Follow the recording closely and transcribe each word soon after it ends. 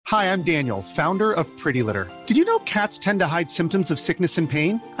Hi, I'm Daniel, founder of Pretty Litter. Did you know cats tend to hide symptoms of sickness and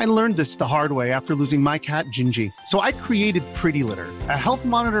pain? I learned this the hard way after losing my cat, Gingy. So I created Pretty Litter, a health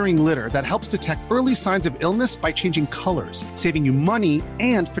monitoring litter that helps detect early signs of illness by changing colors, saving you money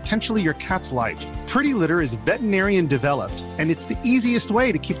and potentially your cat's life. Pretty Litter is veterinarian developed, and it's the easiest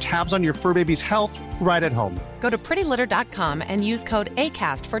way to keep tabs on your fur baby's health right at home. Go to prettylitter.com and use code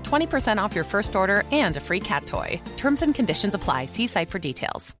ACAST for 20% off your first order and a free cat toy. Terms and conditions apply. See site for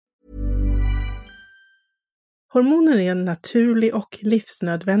details. Hormoner är en naturlig och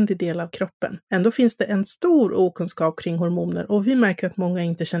livsnödvändig del av kroppen. Ändå finns det en stor okunskap kring hormoner och vi märker att många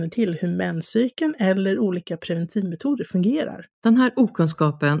inte känner till hur menscykeln eller olika preventivmetoder fungerar. Den här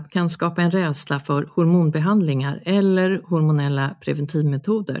okunskapen kan skapa en rädsla för hormonbehandlingar eller hormonella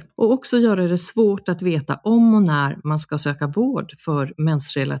preventivmetoder och också göra det svårt att veta om och när man ska söka vård för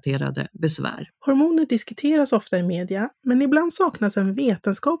mensrelaterade besvär. Hormoner diskuteras ofta i media, men ibland saknas en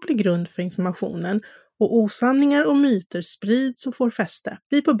vetenskaplig grund för informationen och osanningar och myter sprids och får fäste.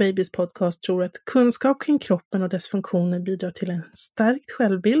 Vi på Babys podcast tror att kunskap kring kroppen och dess funktioner bidrar till en stärkt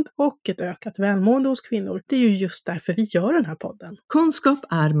självbild och ett ökat välmående hos kvinnor. Det är ju just därför vi gör den här podden. Kunskap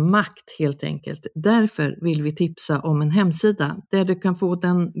är makt helt enkelt. Därför vill vi tipsa om en hemsida där du kan få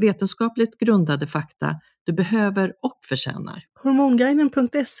den vetenskapligt grundade fakta du behöver och förtjänar.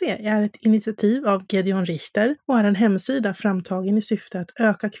 Hormonguiden.se är ett initiativ av Gedeon Richter och är en hemsida framtagen i syfte att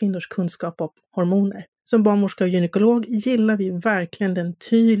öka kvinnors kunskap om hormoner. Som barnmorska och gynekolog gillar vi verkligen den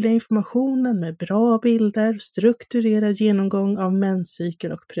tydliga informationen med bra bilder, strukturerad genomgång av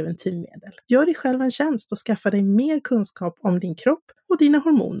menscykel och preventivmedel. Gör dig själv en tjänst och skaffa dig mer kunskap om din kropp och dina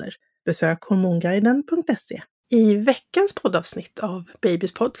hormoner. Besök hormonguiden.se. I veckans poddavsnitt av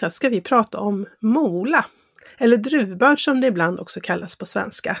Babys podcast ska vi prata om mola, eller druvbörd som det ibland också kallas på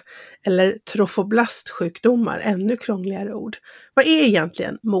svenska, eller trofoblastsjukdomar, ännu krångligare ord. Vad är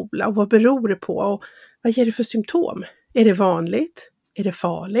egentligen mola och vad beror det på och vad ger det för symptom? Är det vanligt? Är det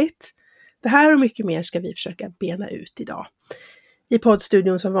farligt? Det här och mycket mer ska vi försöka bena ut idag. I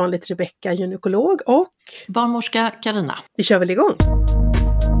poddstudion som vanligt Rebecka, gynekolog, och barnmorska Carina. Vi kör väl igång!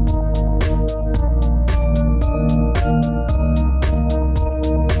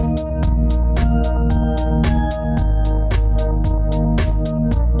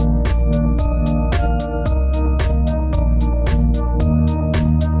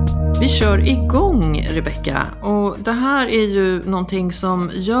 Vi kör igång, Rebecka, och det här är ju någonting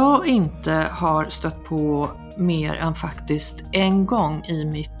som jag inte har stött på mer än faktiskt en gång i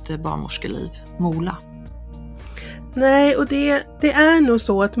mitt barnmorskeliv, mola. Nej, och det är nog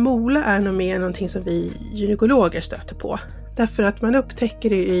så att mola är nog mer någonting som vi gynekologer stöter på. Därför att man upptäcker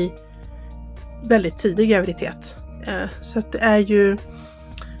det i väldigt tidig graviditet. Så att det är ju,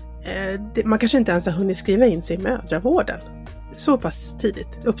 man kanske inte ens har hunnit skriva in sig i mödravården. Så pass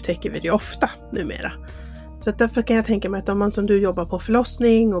tidigt upptäcker vi det ofta numera. Så att därför kan jag tänka mig att om man som du jobbar på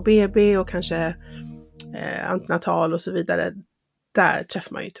förlossning och BB och kanske antinatal och så vidare, där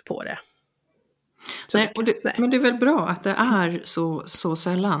träffar man ju inte på det. Nej, men det är väl bra att det är så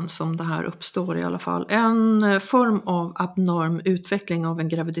sällan som det här uppstår i alla fall. En form av abnorm utveckling av en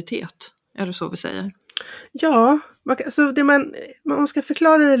graviditet, är det så vi säger? Ja, alltså man ska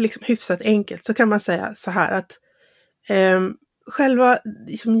förklara det liksom hyfsat enkelt, så kan man säga så här att själva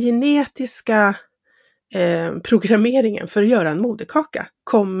liksom genetiska programmeringen för att göra en moderkaka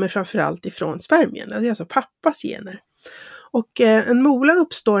kommer framförallt ifrån spermien, det är alltså pappas gener. Och en mola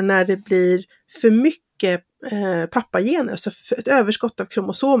uppstår när det blir för mycket pappagener, så ett överskott av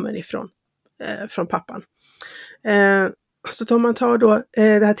kromosomer från pappan. Så om man tar då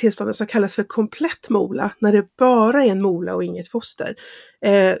det här tillståndet som kallas för komplett mola, när det bara är en mola och inget foster,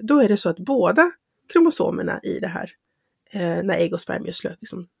 då är det så att båda kromosomerna i det här, när ägg och spermier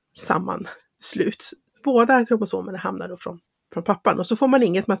liksom sammansluts, båda kromosomerna hamnar då från pappan, och så får man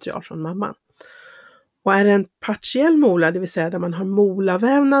inget material från mamman. Och är det en partiell mola, det vill säga där man har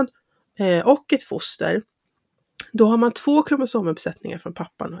molavävnad och ett foster, då har man 2 kromosomuppsättningar från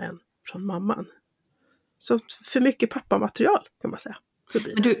pappan och en från mamman. Så för mycket pappamaterial kan man säga.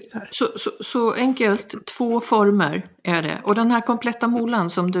 Så enkelt, 2 former är det. Och den här kompletta molan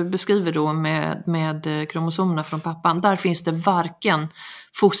som du beskriver då med kromosomerna från pappan, där finns det varken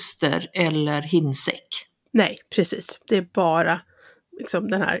foster eller hinnsäck. Nej, precis. Det är bara liksom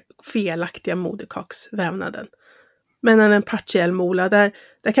den här felaktiga moderkaksvävnaden. Men en partiell mola, där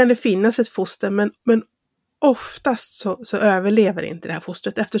kan det finnas ett foster, men oftast så överlever inte det här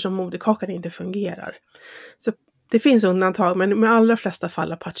fostret eftersom moderkakan inte fungerar. Så det finns undantag, men med allra flesta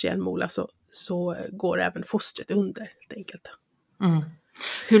fall av partiell mola så går även fostret under helt enkelt. Mm.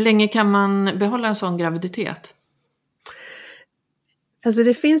 Hur länge kan man behålla en sån graviditet? Alltså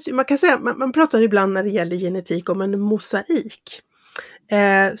det finns ju, man kan säga, man pratar ibland när det gäller genetik om en mosaik.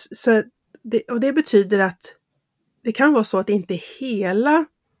 Och det betyder att det kan vara så att inte hela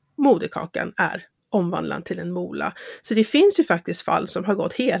moderkakan är omvandlad till en mola. Så det finns ju faktiskt fall som har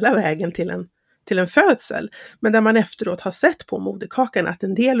gått hela vägen till en födsel. Men där man efteråt har sett på moderkakan att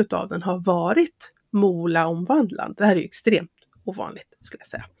en del av den har varit mola omvandlad. Det här är ju extremt ovanligt skulle jag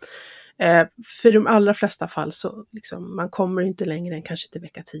säga. För de allra flesta fall så liksom, man kommer inte längre än kanske till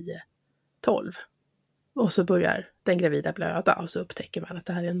vecka 10-12. Och så börjar den gravida blöda och så upptäcker man att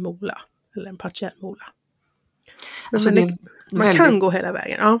det här är en mola. Eller en partiell mola. Alltså man kan gå hela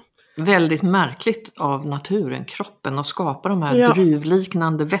vägen. Ja. Väldigt märkligt av naturen, kroppen, att skapa de här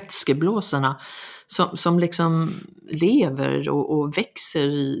druvliknande vätskeblåsorna som liksom lever och växer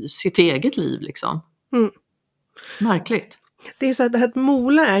i sitt eget liv liksom. Märkligt. Det är så att det här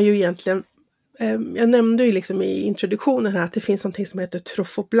mola är ju egentligen, jag nämnde ju liksom i introduktionen här att det finns något som heter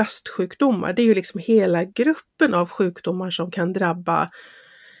trofoblastsjukdomar. Det är ju liksom hela gruppen av sjukdomar som kan drabba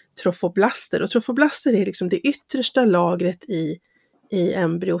trofoblaster. Och trofoblaster är liksom det yttersta lagret i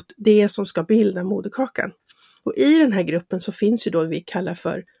embryot, det som ska bilda moderkakan. Och i den här gruppen så finns ju då vi kallar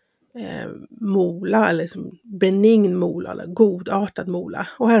för mola eller liksom benign mola eller godartad mola.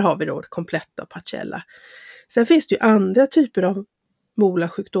 Och här har vi då det kompletta och partiella. Sen finns det ju andra typer av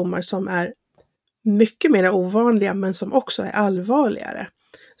molasjukdomar som är mycket mer ovanliga men som också är allvarligare.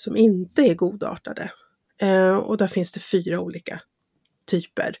 Som inte är godartade. Och där finns det 4 olika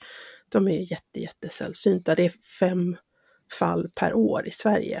typer. De är jättesällsynta. Det är 5 fall per år i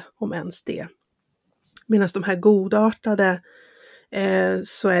Sverige, om ens det. Medan de här godartade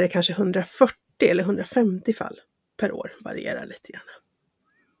så är det kanske 140 eller 150 fall per år, varierar lite grann.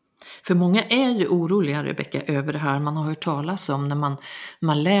 För många är ju oroliga, Rebecka, över det här man har hört talas om när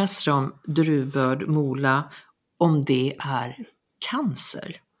man läser om druvbörd, mola, om det är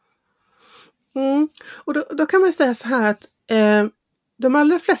cancer. Och då kan man säga så här att de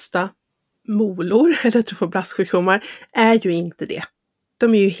allra flesta molor eller trofoblastsjukdomar är ju inte det.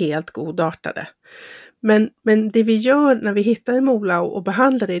 De är ju helt godartade. Men det vi gör när vi hittar en mola och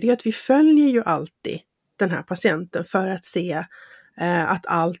behandlar det är att vi följer ju alltid den här patienten för att se att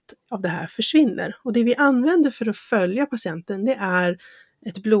allt av det här försvinner. Och det vi använder för att följa patienten det är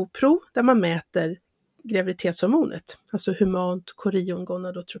ett blodprov där man mäter graviditetshormonet, alltså humant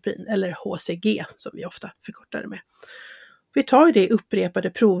choriongonadotropin eller HCG som vi ofta förkortar det med. Vi tar det i upprepade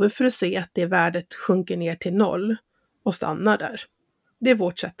prover för att se att det värdet sjunker ner till 0 och stannar där. Det är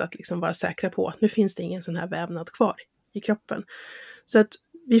vårt sätt att liksom vara säkra på att nu finns det ingen sån här vävnad kvar i kroppen. Så att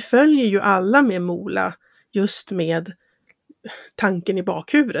vi följer ju alla med mola just med tanken i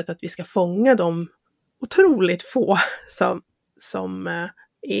bakhuvudet att vi ska fånga de otroligt få som är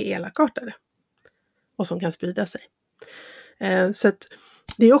elakartade och som kan sprida sig. Så att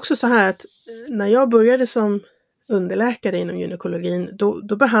det är också så här att när jag började som underläkare inom gynekologin,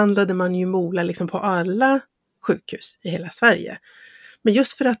 då behandlade man ju mola liksom på alla sjukhus i hela Sverige. Men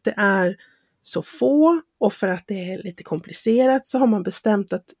just för att det är så få och för att det är lite komplicerat så har man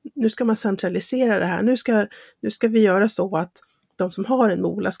bestämt att nu ska man centralisera det här. Nu ska vi göra så att de som har en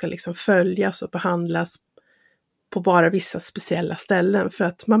mola ska liksom följas och behandlas på bara vissa speciella ställen för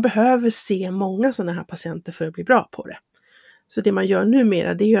att man behöver se många sådana här patienter för att bli bra på det. Så det man gör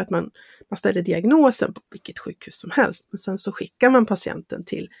numera det är ju att man ställer diagnosen på vilket sjukhus som helst. Men sen så skickar man patienten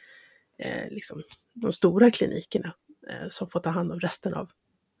till liksom de stora klinikerna som får ta hand om resten av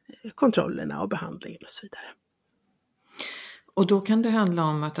kontrollerna och behandlingen och så vidare. Och då kan det handla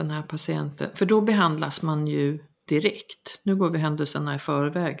om att den här patienten, för då behandlas man ju direkt. Nu går vi händelserna i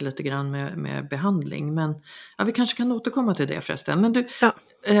förväg lite grann med behandling. Men ja, vi kanske kan återkomma till det förresten. Men du,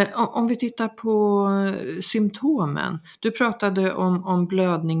 om vi tittar på symptomen. Du pratade om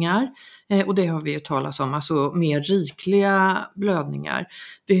blödningar. Och det har vi ju talat om. Alltså mer rikliga blödningar.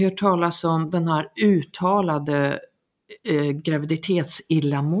 Vi har hört talas om den här uttalade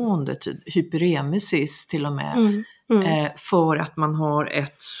graviditetsillamåendet. Hyperemesis till och med. För att man har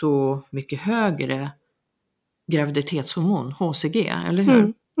ett så mycket högre graviditetshormon, HCG, eller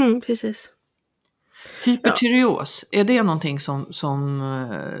hur? Precis. Hypertyreos, är det någonting som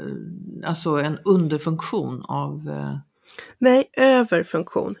alltså en underfunktion av... Nej,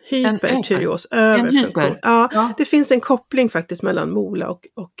 överfunktion. Hypertyreos, överfunktion. Ja, det finns en koppling faktiskt mellan mola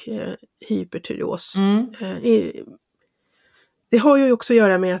och hypertyreos. Det har ju också att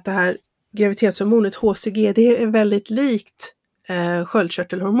göra med att det här graviditetshormonet HCG, det är väldigt likt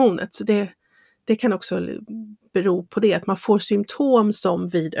sköldkörtelhormonet. Så det kan också bero på det, att man får symptom som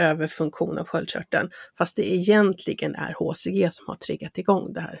vid överfunktion av sköldkörteln, fast det egentligen är HCG som har triggat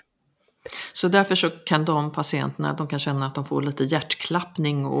igång det här. Så därför så kan de patienterna, de kan känna att de får lite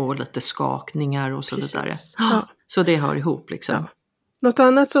hjärtklappning och lite skakningar och så vidare. Ja. Så det hör ihop liksom. Ja. Något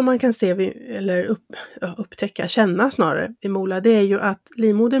annat som man kan se eller upptäcka, känna snarare i MOLA, det är ju att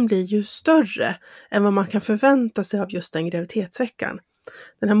livmodern blir ju större än vad man kan förvänta sig av just den graviditetsveckan.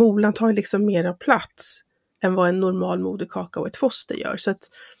 Den här molan tar liksom mera plats än vad en normal moderkaka och ett foster gör. Så att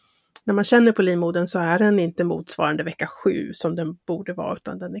när man känner på livmodern så är den inte motsvarande vecka 7 som den borde vara,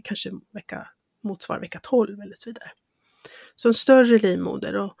 utan den är kanske motsvarar vecka 12 eller så vidare. Så en större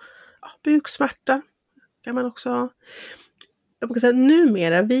livmoder och buksmärta kan man också ha. Jag brukar säga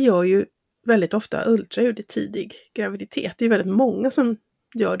numera, vi gör ju väldigt ofta ultraljud i tidig graviditet. Det är väldigt många som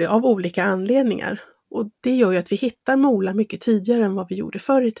gör det av olika anledningar. Och det gör ju att vi hittar mola mycket tidigare än vad vi gjorde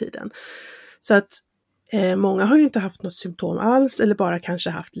förr i tiden. Så att många har ju inte haft något symptom alls eller bara kanske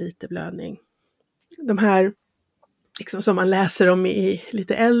haft lite blödning. De här liksom, som man läser om i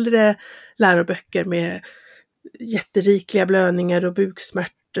lite äldre läroböcker med jätterikliga blödningar och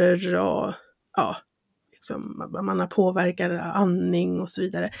buksmärtor och liksom, man har påverkad andning och så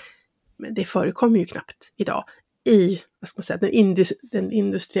vidare. Men det förekommer ju knappt idag i den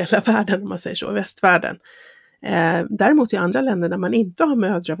industriella världen, om man säger så, västvärlden. Däremot i andra länder där man inte har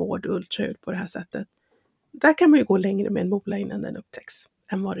mödravård och ultraljud på det här sättet, där kan man ju gå längre med en mola innan den upptäcks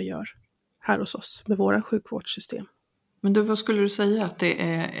än vad det gör här hos oss med våra sjukvårdssystem. Men du, vad skulle du säga att det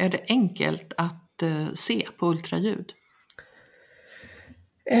är det enkelt att se på ultraljud?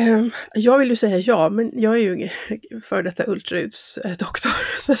 Jag vill ju säga ja, men jag är ju för detta ultraljudsdoktor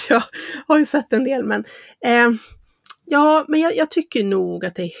så jag har ju sett en del. Men jag tycker nog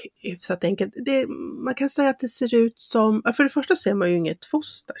att det är hyfsat enkelt. Man kan säga att det ser ut som, för det första ser man ju inget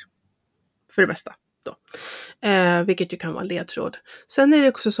foster för det mesta då. Vilket ju kan vara en ledtråd. Sen är det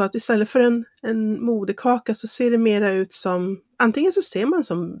också så att istället för en moderkaka så ser det mera ut som, antingen så ser man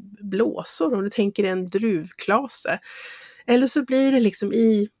som blåsor om du tänker en druvklase. Eller så blir det liksom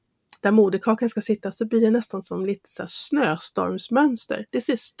där moderkakan ska sitta så blir det nästan som lite så här snöstormsmönster. Det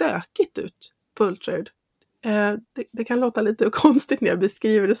ser stökigt ut på ultraljud. Det kan låta lite konstigt när jag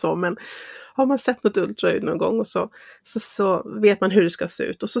beskriver det så, men har man sett något ultraljud någon gång och så vet man hur det ska se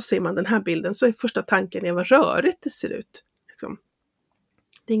ut och så ser man den här bilden så är första tanken vad rörigt det ser ut. Liksom.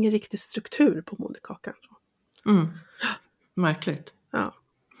 Det är ingen riktig struktur på moderkakan. Mm. Märkligt. Ja.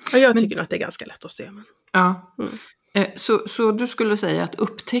 Och jag tycker nog att det är ganska lätt att se. Men... Ja. Mm. Så du skulle säga att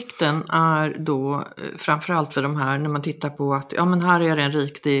upptäckten är då framförallt för de här när man tittar på att men här är det en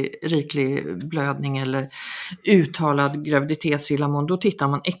riklig blödning eller uttalad graviditetsillamående, då tittar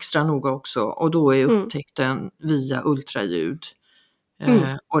man extra noga också och då är upptäckten via ultraljud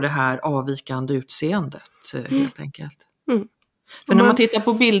och det här avvikande utseendet helt enkelt. Mm. För när man tittar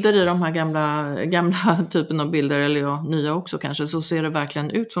på bilder i de här gamla typen av bilder eller nya också kanske, så ser det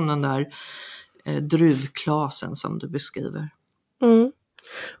verkligen ut som den där druvklasen som du beskriver. Mm.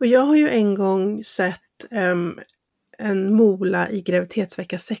 Och jag har ju en gång sett en mola i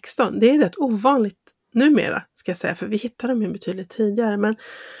graviditetsvecka 16. Det är rätt ovanligt numera ska jag säga, för vi hittade dem ju betydligt tidigare.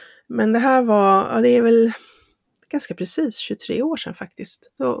 Men det här det är väl ganska precis 23 år sedan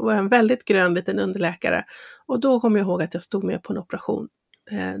faktiskt. Då var jag en väldigt grön liten underläkare och då kom jag ihåg att jag stod med på en operation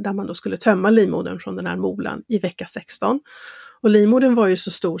där man då skulle tömma livmodern från den här molan i vecka 16. Och livmodern var ju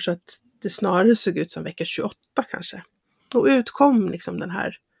så stor så att det snarare såg ut som vecka 28 kanske. Och utkom liksom den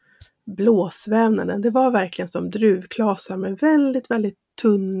här blåsvävnaden. Det var verkligen som druvklasar med väldigt, väldigt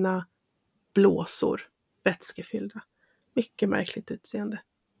tunna blåsor. Vätskefyllda. Mycket märkligt utseende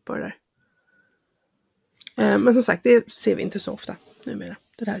på det där. Men som sagt, det ser vi inte så ofta numera.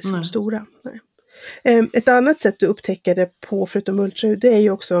 Det där är som stora. Nej. Ett annat sätt att upptäcka det på, förutom ultraljud, det är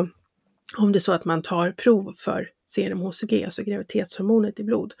ju också om det är så att man tar prov för serum HCG, alltså graviditetshormonet i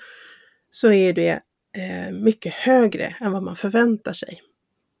blod, så är det mycket högre än vad man förväntar sig.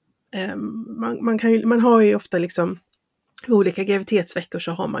 Man har ju ofta liksom olika graviditetsveckor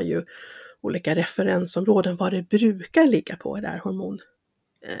så har man ju olika referensområden vad det brukar ligga på i den här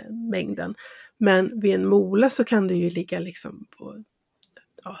hormonmängden. Men vid en mola så kan det ju ligga liksom på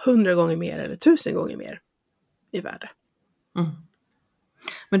 100 gånger mer eller 1000 gånger mer i värde. Mm.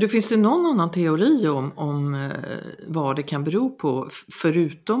 Men finns det någon annan teori om vad det kan bero på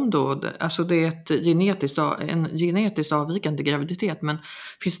förutom då, alltså det är en genetiskt avvikande graviditet, men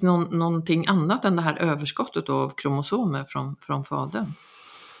finns det någonting annat än det här överskottet av kromosomer från fadern?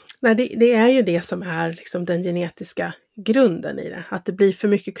 Nej, det är ju det som är liksom den genetiska grunden i det, att det blir för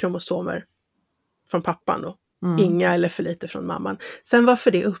mycket kromosomer från pappan och inga eller för lite från mamman. Sen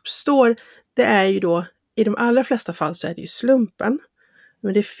varför det uppstår, det är ju då, i de allra flesta fall så är det ju slumpen.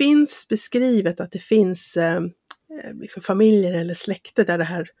 Men det finns beskrivet att det finns liksom familjer eller släkter där det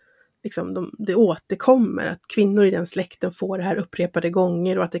här liksom det återkommer, att kvinnor i den släkten får det här upprepade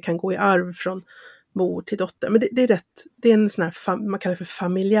gånger och att det kan gå i arv från mor till dotter. Men det är en sån här, man kallar för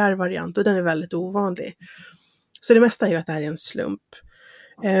familjär variant, och den är väldigt ovanlig. Så det mesta är ju att det här är en slump.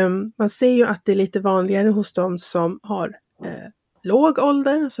 Man ser ju att det är lite vanligare hos de som har låg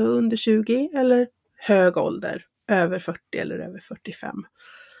ålder, alltså under 20, eller hög ålder, över 40 eller över 45.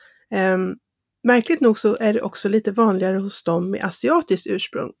 Märkligt nog så är det också lite vanligare hos dem med asiatiskt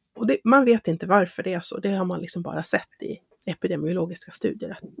ursprung. Och man vet inte varför det är så. Det har man liksom bara sett i epidemiologiska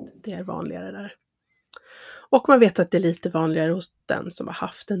studier, att det är vanligare där. Och man vet att det är lite vanligare hos den som har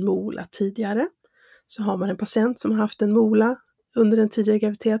haft en mola tidigare. Så har man en patient som har haft en mola under en tidigare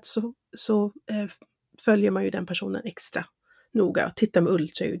graviditet, så följer man ju den personen extra noga och tittar med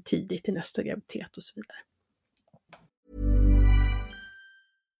ultraljud tidigt i nästa graviditet och så vidare.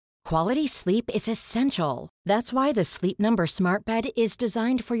 Quality sleep is essential. That's why the Sleep Number Smart Bed is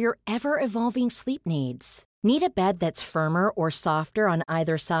designed for your ever-evolving sleep needs. Need a bed that's firmer or softer on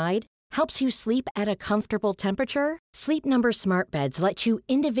either side? Helps you sleep at a comfortable temperature? Sleep Number Smart Beds let you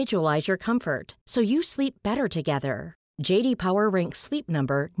individualize your comfort, so you sleep better together. J.D. Power ranks Sleep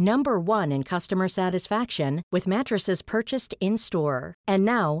Number number 1 in customer satisfaction with mattresses purchased in-store. And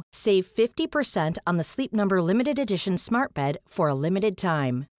now, save 50% on the Sleep Number Limited Edition Smart Bed for a limited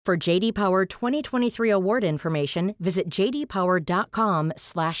time. For J.D. Power 2023 award information, visit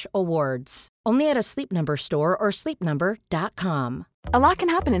jdpower.com/awards. Only at a Sleep Number store or sleepnumber.com. A lot can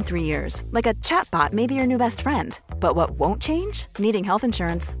happen in 3 years, like a chatbot may be your new best friend. But what won't change? Needing health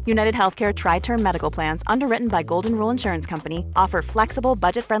insurance. United Healthcare Tri-Term Medical Plans, underwritten by Golden Rule Insurance Company, offer flexible,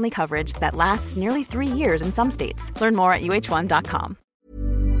 budget-friendly coverage that lasts nearly 3 years in some states. Learn more at uh1.com.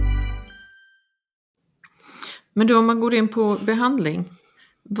 Men då om man går in på behandling,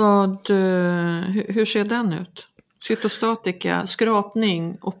 hur ser den ut? Cytostatika,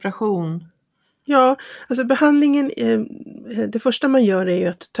 skrapning, operation? Ja, alltså behandlingen, det första man gör är ju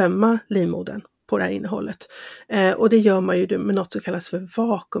att tömma livmodern på det här innehållet. Och det gör man ju med något som kallas för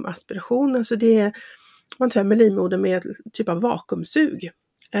vakuumaspiration. Alltså man tömmer livmodern med typ av vakuumsug.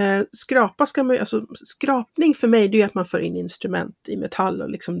 Skrapning för mig, det är att man för in instrument i metall och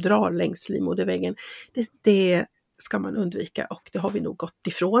liksom drar längs livmoderväggen. Det ska man undvika, och det har vi nog gått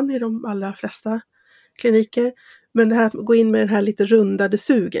ifrån i de allra flesta kliniker. Men det här att gå in med den här lite rundade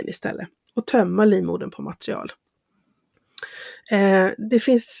sugen istället och tömma livmodern på material. Det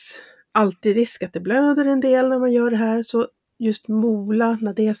finns alltid risk att det blöder en del när man gör det här, så just mola,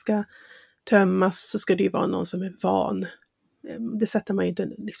 när det ska tömmas, så ska det ju vara någon som är van. Det sätter man ju inte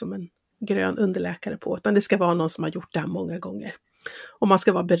liksom en grön underläkare på, utan det ska vara någon som har gjort det här många gånger. Och man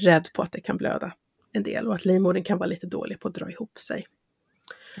ska vara beredd på att det kan blöda en del och att livmodern kan vara lite dålig på att dra ihop sig.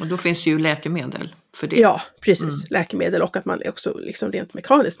 Och då finns det ju läkemedel för det. Ja, precis. Läkemedel, och att man också liksom rent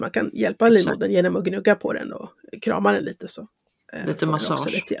mekaniskt, man kan hjälpa livmodern genom att gnugga på den och krama den lite, så. Lite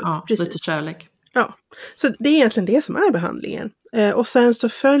massage, lite kärlek. Ja, så det är egentligen det som är behandlingen. Och sen så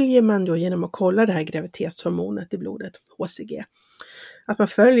följer man då genom att kolla det här graviditetshormonet i blodet, HCG. Att man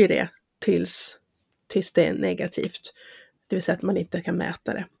följer det tills det är negativt. Det vill säga att man inte kan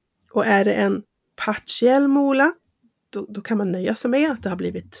mäta det. Och är det en partiell mola, då kan man nöja sig med att det har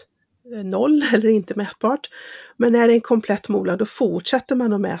blivit 0 eller inte mätbart. Men är det en komplett mola, då fortsätter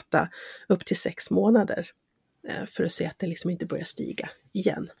man att mäta upp till 6 månader. För att se att det liksom inte börjar stiga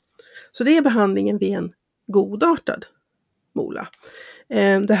igen. Så det är behandlingen vid en godartad mola.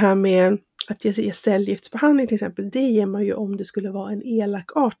 Det här med att ge cellgiftsbehandling till exempel, det ger man ju om det skulle vara en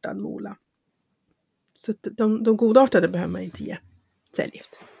elakartad mola. Så de godartade behöver man inte ge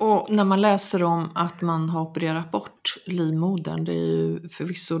cellgift. Och när man läser om att man har opererat bort livmodern, det är ju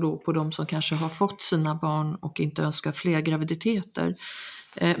förvisso då på de som kanske har fått sina barn och inte önskar fler graviditeter.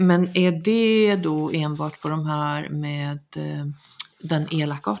 Men är det då enbart på de här med den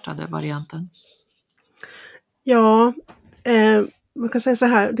elakartade varianten? Ja, man kan säga så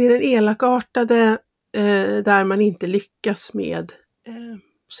här, det är den elakartade där man inte lyckas med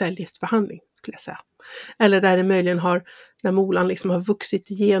cellgiftsbehandling, skulle jag säga. Eller där det möjligen när molan liksom har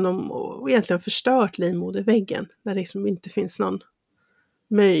vuxit igenom och egentligen förstört livmoderväggen. Där det liksom inte finns någon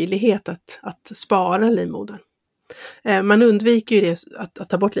möjlighet att spara livmodern. Man undviker ju det, att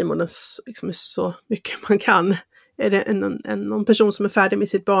ta bort livmodern liksom så mycket man kan. Är det någon person som är färdig med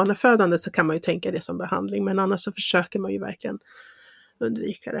sitt barnafödande, så kan man ju tänka det som behandling. Men annars så försöker man ju verkligen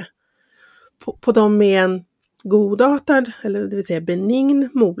undvika det. På de med en godartad, eller det vill säga benign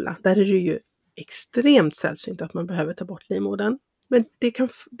mola, där är det ju extremt sällsynt att man behöver ta bort livmodern. Men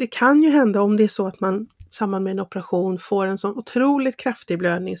det kan ju hända om det är så att man i samband med en operation får en sån otroligt kraftig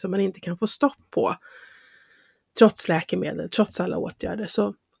blödning som man inte kan få stopp på. Trots läkemedel, trots alla åtgärder,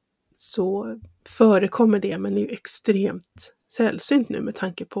 så så förekommer det, men det är ju extremt sällsynt nu med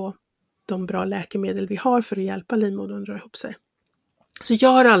tanke på de bra läkemedel vi har för att hjälpa livmodern att dra ihop sig. Så jag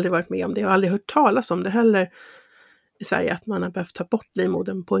har aldrig varit med om det, jag har aldrig hört talas om det heller i Sverige, att man har behövt ta bort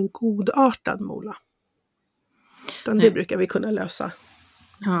livmodern på en godartad mola. Utan det brukar vi kunna lösa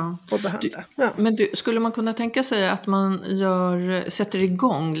och behandla. Men skulle man kunna tänka sig att man sätter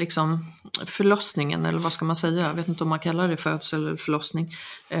igång liksom förlossningen, eller vad ska man säga, jag vet inte om man kallar det födsel eller förlossning,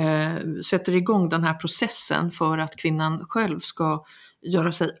 sätter igång den här processen för att kvinnan själv ska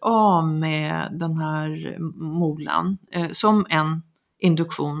göra sig av med den här molan som en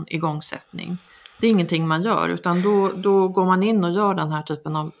induktion, igångsättning. Det är ingenting man gör, utan då går man in och gör den här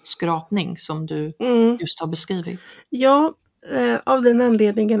typen av skrapning som du just har beskrivit. Ja, av den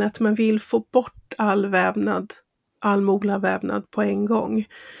anledningen att man vill få bort all molavävnad på en gång.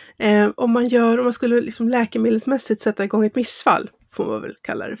 Om man skulle liksom läkemedelsmässigt sätta igång ett missfall, får man väl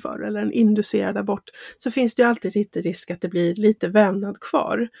kalla det för, eller en inducerad abort, så finns det ju alltid lite risk att det blir lite vävnad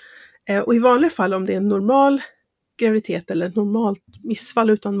kvar. Och i vanliga fall, om det är en normal graviditet eller ett normalt missfall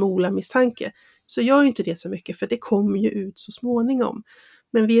utan mola-misstanke, så gör ju inte det så mycket, för det kommer ju ut så småningom.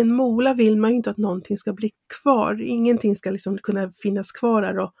 Men vid en mola vill man ju inte att någonting ska bli kvar. Ingenting ska liksom kunna finnas kvar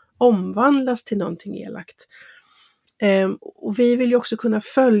där och omvandlas till någonting elakt. Och vi vill ju också kunna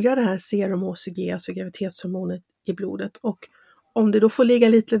följa det här serum HCG, alltså graviditetshormonet i blodet. Och om det då får ligga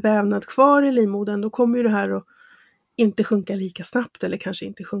lite vävnad kvar i livmodern, då kommer ju det här att inte sjunka lika snabbt eller kanske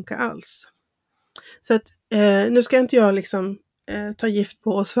inte sjunka alls. Så att nu ska inte jag liksom ta gift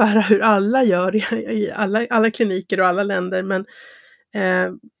på och svära hur alla gör i alla kliniker och alla länder, men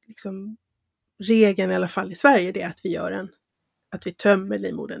liksom, regeln i alla fall i Sverige, det är att vi tömmer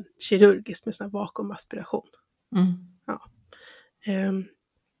livmodern kirurgiskt med sån här vakuumaspiration. Ja.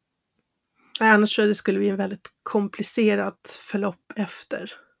 Annars tror jag det skulle bli en väldigt komplicerat förlopp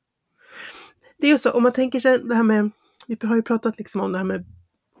efter. Det är ju så, om man tänker sig det här med, vi har ju pratat liksom om det här med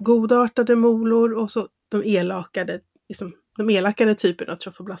godartade molor och så de elakare typerna av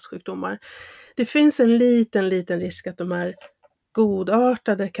trofoblastsjukdomar. Det finns en liten risk att de här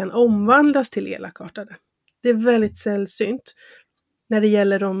godartade kan omvandlas till elakartade. Det är väldigt sällsynt. När det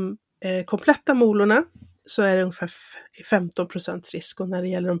gäller de kompletta molorna så är det ungefär 15% risk, och när det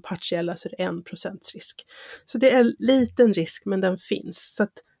gäller de partiella så är det 1% risk. Så det är liten risk, men den finns. Så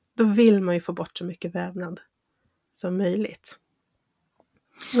att då vill man ju få bort så mycket vävnad som möjligt.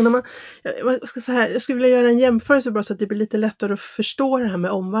 Och jag skulle vilja göra en jämförelse bara så att det blir lite lättare att förstå det här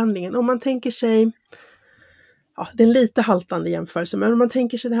med omvandlingen. Om man tänker sig, det är en lite haltande jämförelse, men om man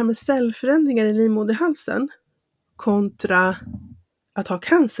tänker sig det här med cellförändringar i livmoderhalsen kontra att ha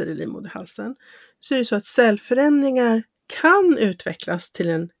cancer i livmoderhalsen, så är det så att cellförändringar kan utvecklas till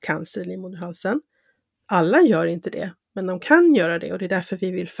en cancer i livmoderhalsen. Alla gör inte det, men de kan göra det, och det är därför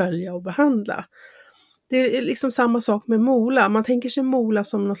vi vill följa och behandla. Det är liksom samma sak med mola. Man tänker sig mola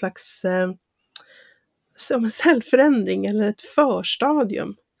som någon slags som en cellförändring eller ett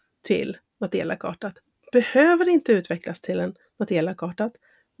förstadium till något elakartat. Behöver inte utvecklas till något elakartat,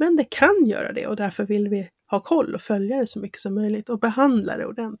 men det kan göra det, och därför vill vi ha koll och följa det så mycket som möjligt och behandla det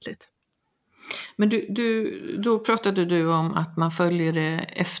ordentligt. Men då pratade du om att man följer det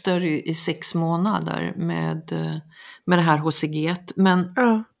efter i 6 månader med det här HCG, men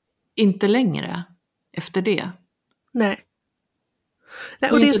inte längre efter det. Nej,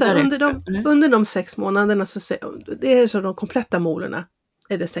 och det är så här, under de 6 månaderna så det är så de kompletta molorna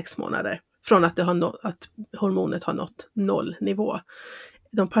är det 6 månader från att att hormonet har nått 0-nivå.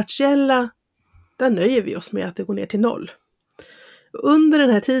 De partiella, där nöjer vi oss med att det går ner till 0. Under den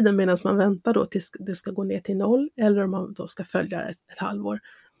här tiden, medan man väntar då tills det ska gå ner till 0, eller om man då ska följa ett halvår,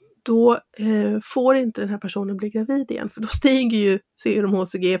 då får inte den här personen bli gravid igen, för då stiger ju serum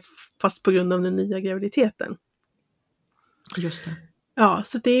HCG fast på grund av den nya graviditeten. Just det. Ja,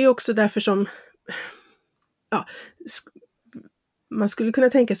 så det är också därför som man skulle kunna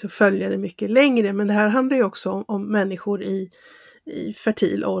tänka sig att följa det mycket längre, men det här handlar ju också om människor i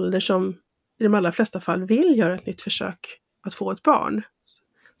fertil ålder som i de allra flesta fall vill göra ett nytt försök att få ett barn.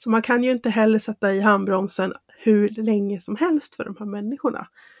 Så man kan ju inte heller sätta i handbromsen hur länge som helst för de här människorna.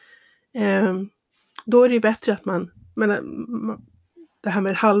 Då är det ju bättre att det här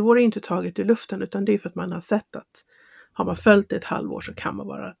med ett halvår är inte taget ur luften, utan det är för att man har sett att har man följt det ett halvår så kan man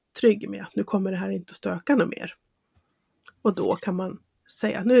vara trygg med att nu kommer det här inte att stöka något mer. Och då kan man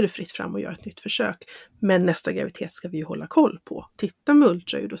säga att nu är det fritt fram och göra ett nytt försök. Men nästa graviditet ska vi ju hålla koll på. Titta med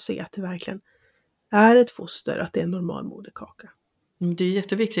ultraljud och se att det verkligen är ett foster, att det är en normal moderkaka. Det är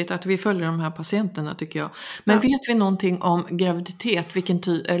jätteviktigt att vi följer de här patienterna tycker jag. Men vet vi någonting om graviditet,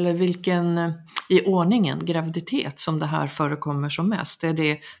 vilken i ordningen graviditet som det här förekommer som mest? Är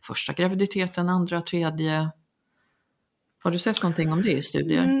det första graviditeten, andra, tredje? Har du sett någonting om det i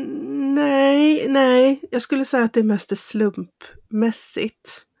studier? Nej. Jag skulle säga att det mest är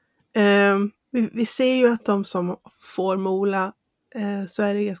slumpmässigt. Vi ser ju att de som får mola, så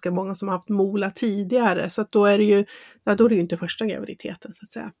är det ganska många som har haft mola tidigare. Så att då är det ju inte första graviditeten så att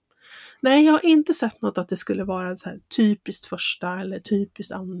säga. Nej, jag har inte sett något att det skulle vara så här typiskt första eller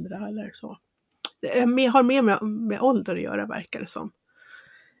typiskt andra eller så. Det har mer med ålder att göra verkar det som.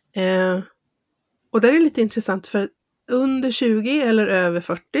 Och det är lite intressant för under 20 eller över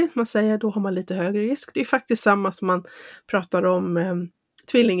 40, man säger då har man lite högre risk. Det är faktiskt samma som man pratar om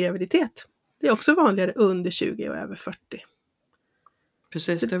tvillinggraviditet. Det är också vanligare under 20 och över 40.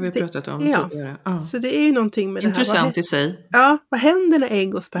 Precis, det har vi pratat om tidigare. Ja. Så det är ju någonting med intressant det här. I sig. Ja, vad händer när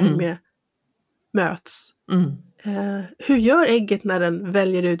ägg och spermie möts? Hur gör ägget när den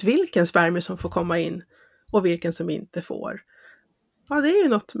väljer ut vilken spermie som får komma in och vilken som inte får? Ja, det är ju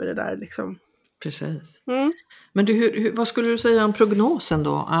något med det där liksom. Precis. Men vad skulle du säga om prognosen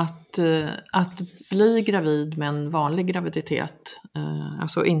då? Att bli gravid med en vanlig graviditet,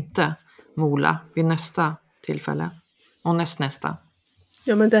 alltså inte mola vid nästa tillfälle och nästa.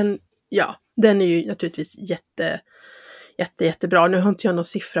 Ja, men den är ju naturligtvis jättebra. Nu har inte jag någon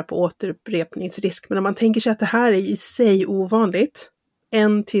siffra på återupprepningsrisk, men om man tänker sig att det här är i sig ovanligt,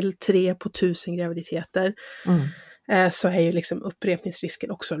 1-3 på 1000 graviditeter, så är ju liksom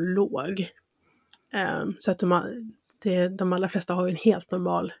upprepningsrisken också låg. Så att de allra flesta har ju en helt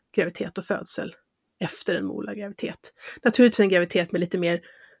normal graviditet och födsel efter en mola-graviditet. Naturligtvis en graviditet med lite mer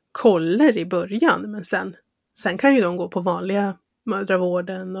koller i början, men sen kan ju de gå på vanliga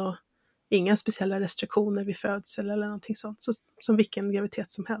mödravården och inga speciella restriktioner vid födsel eller någonting sånt, som vilken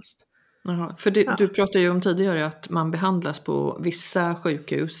graviditet som helst. Jaha, för du pratade ju om tidigare att man behandlas på vissa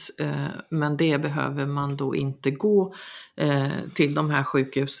sjukhus, men det behöver man då inte gå till de här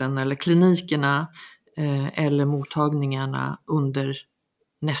sjukhusen eller klinikerna eller mottagningarna under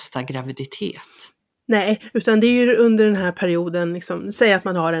nästa graviditet. Nej, utan det är ju under den här perioden, liksom, säg att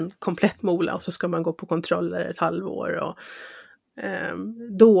man har en komplett mola och så ska man gå på kontroller ett halvår och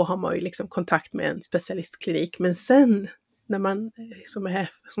då har man ju liksom kontakt med en specialistklinik. Men sen när man liksom är,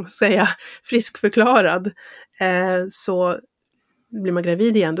 som man säger, friskförklarad, så blir man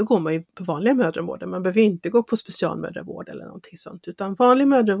gravid igen, då går man ju på vanliga mödravården. Man behöver inte gå på specialmödravård eller någonting sånt, utan vanlig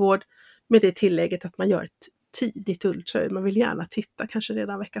mödravård med det tillägget att man gör ett tidigt ultraljud. Man vill gärna titta kanske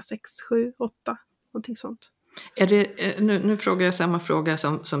redan vecka 6, 7, 8, någonting sånt. Är det, nu frågar jag samma fråga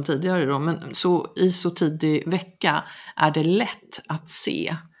som tidigare då, men i så tidig vecka är det lätt att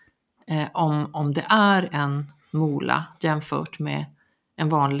se om det är en mola jämfört med en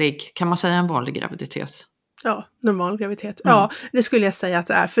vanlig, kan man säga en vanlig graviditet? Ja, normal graviditet. Ja, det skulle jag säga att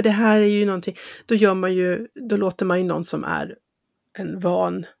det är. För det här är ju någonting, då låter man ju någon som är en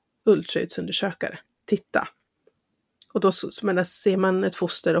van ultraljudsundersökare titta. Och då ser man ett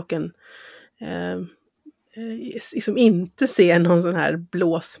foster och en liksom inte ser någon sån här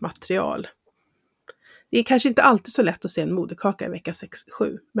blåsmaterial. Det är kanske inte alltid så lätt att se en moderkaka i vecka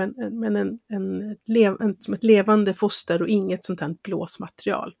 6-7, men som ett levande foster och inget sånt här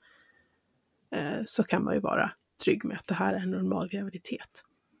blåsmaterial, så kan man ju vara trygg med att det här är en normal graviditet.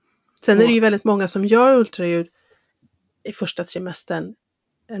 Sen är det ju väldigt många som gör ultraljud i första trimestern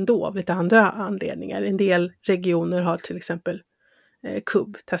ändå av lite andra anledningar. En del regioner har till exempel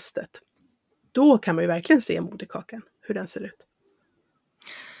KUB-testet. Då kan man ju verkligen se moderkakan, hur den ser ut.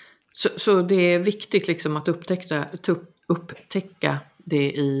 Så det är viktigt liksom att upptäcka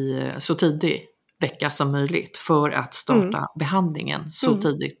det i så tidig vecka som möjligt för att starta behandlingen så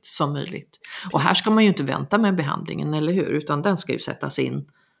tidigt som möjligt. Och här ska man ju inte vänta med behandlingen, eller hur? Utan den ska ju sättas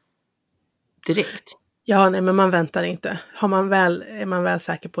in direkt. Ja, nej, men man väntar inte. Är man väl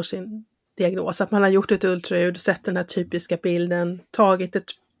säker på sin diagnos, att man har gjort ett ultraljud, sett den här typiska bilden, tagit ett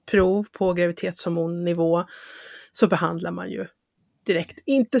prov på graviditetshormonnivå, så behandlar man ju direkt.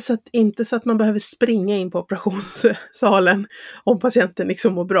 Inte så att man behöver springa in på operationssalen om patienten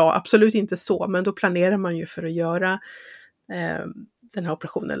liksom mår bra. Absolut inte så, men då planerar man ju för att göra den här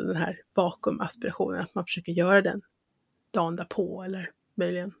operationen eller den här vakuumaspirationen. Att man försöker göra den dagen därpå eller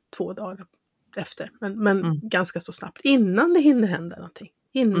möjligen 2 dagar efter. Men ganska så snabbt, innan det hinner hända någonting.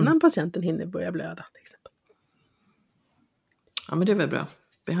 Innan patienten hinner börja blöda till exempel. Ja, men det är väl bra.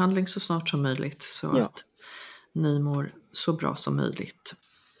 Behandling så snart som möjligt så att ni mår så bra som möjligt.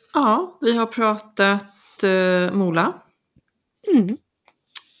 Ja, vi har pratat mola.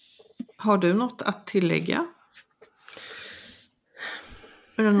 Har du något att tillägga?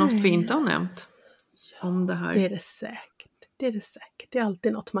 Är det något vi inte har nämnt om det här? Det är det säkert. Det är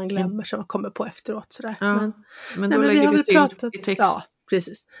alltid något man glömmer som man kommer på efteråt. Sådär. Ja, men då vi lägger har vi väl till pratat, i text. ja,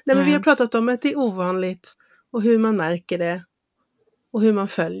 precis. Nej, men vi har pratat om att det är ovanligt och hur man märker det och hur man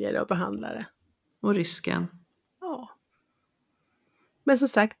följer det och behandlar det. Och risken. Ja. Men som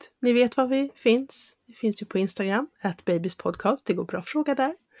sagt, ni vet var vi finns. Vi finns ju på Instagram, @babyspodcast. Det går bra att fråga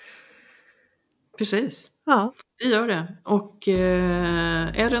där. Precis. Ja. Det gör det. Och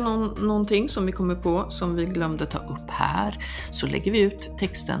är det någonting som vi kommer på som vi glömde ta upp här, så lägger vi ut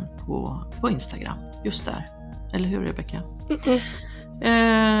texten på Instagram. Just där. Eller hur, Rebecka?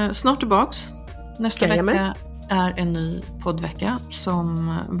 Snart tillbaks. Nästa vecka är en ny poddvecka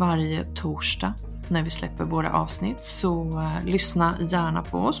som varje torsdag när vi släpper våra avsnitt. Så lyssna gärna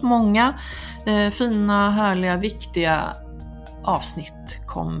på oss. Många fina, härliga, viktiga avsnitt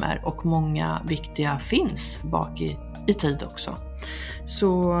kommer och många viktiga finns bak i tid också.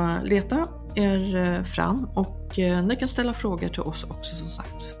 Så leta er fram och ni kan ställa frågor till oss också, som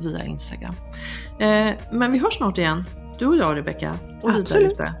sagt, via Instagram. Men vi hörs snart igen, du och jag, Rebecka, och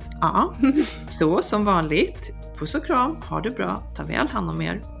absolut. Ute. Ja. Så som vanligt, puss och kram, ha det bra, ta väl hand om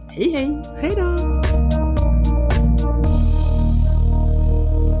er. Hej hej! Hej då!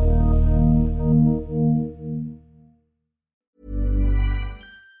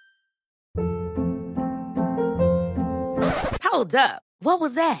 Hold up. What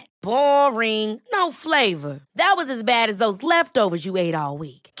was that? Boring. No flavor. That was as bad as those leftovers you ate all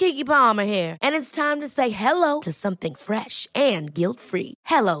week. Keke Palmer here, and it's time to say hello to something fresh and guilt-free.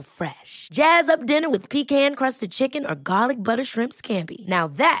 Hello Fresh. Jazz up dinner with pecan-crusted chicken or garlic butter shrimp scampi. Now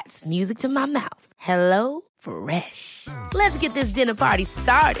that's music to my mouth. Hello Fresh. Let's get this dinner party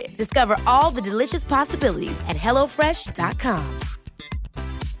started. Discover all the delicious possibilities at hellofresh.com.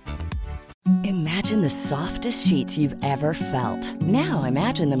 Imagine the softest sheets you've ever felt. Now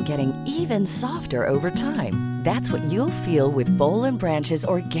imagine them getting even softer over time. That's what you'll feel with Boll & Branch's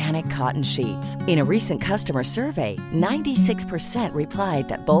organic cotton sheets. In a recent customer survey, 96% replied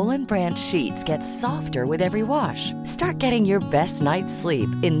that Boll & Branch sheets get softer with every wash. Start getting your best night's sleep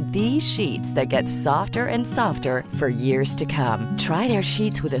in these sheets that get softer and softer for years to come. Try their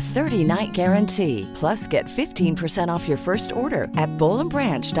sheets with a 30-night guarantee. Plus, get 15% off your first order at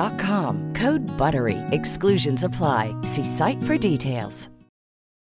bollandbranch.com. Code BUTTERY. Exclusions apply. See site for details.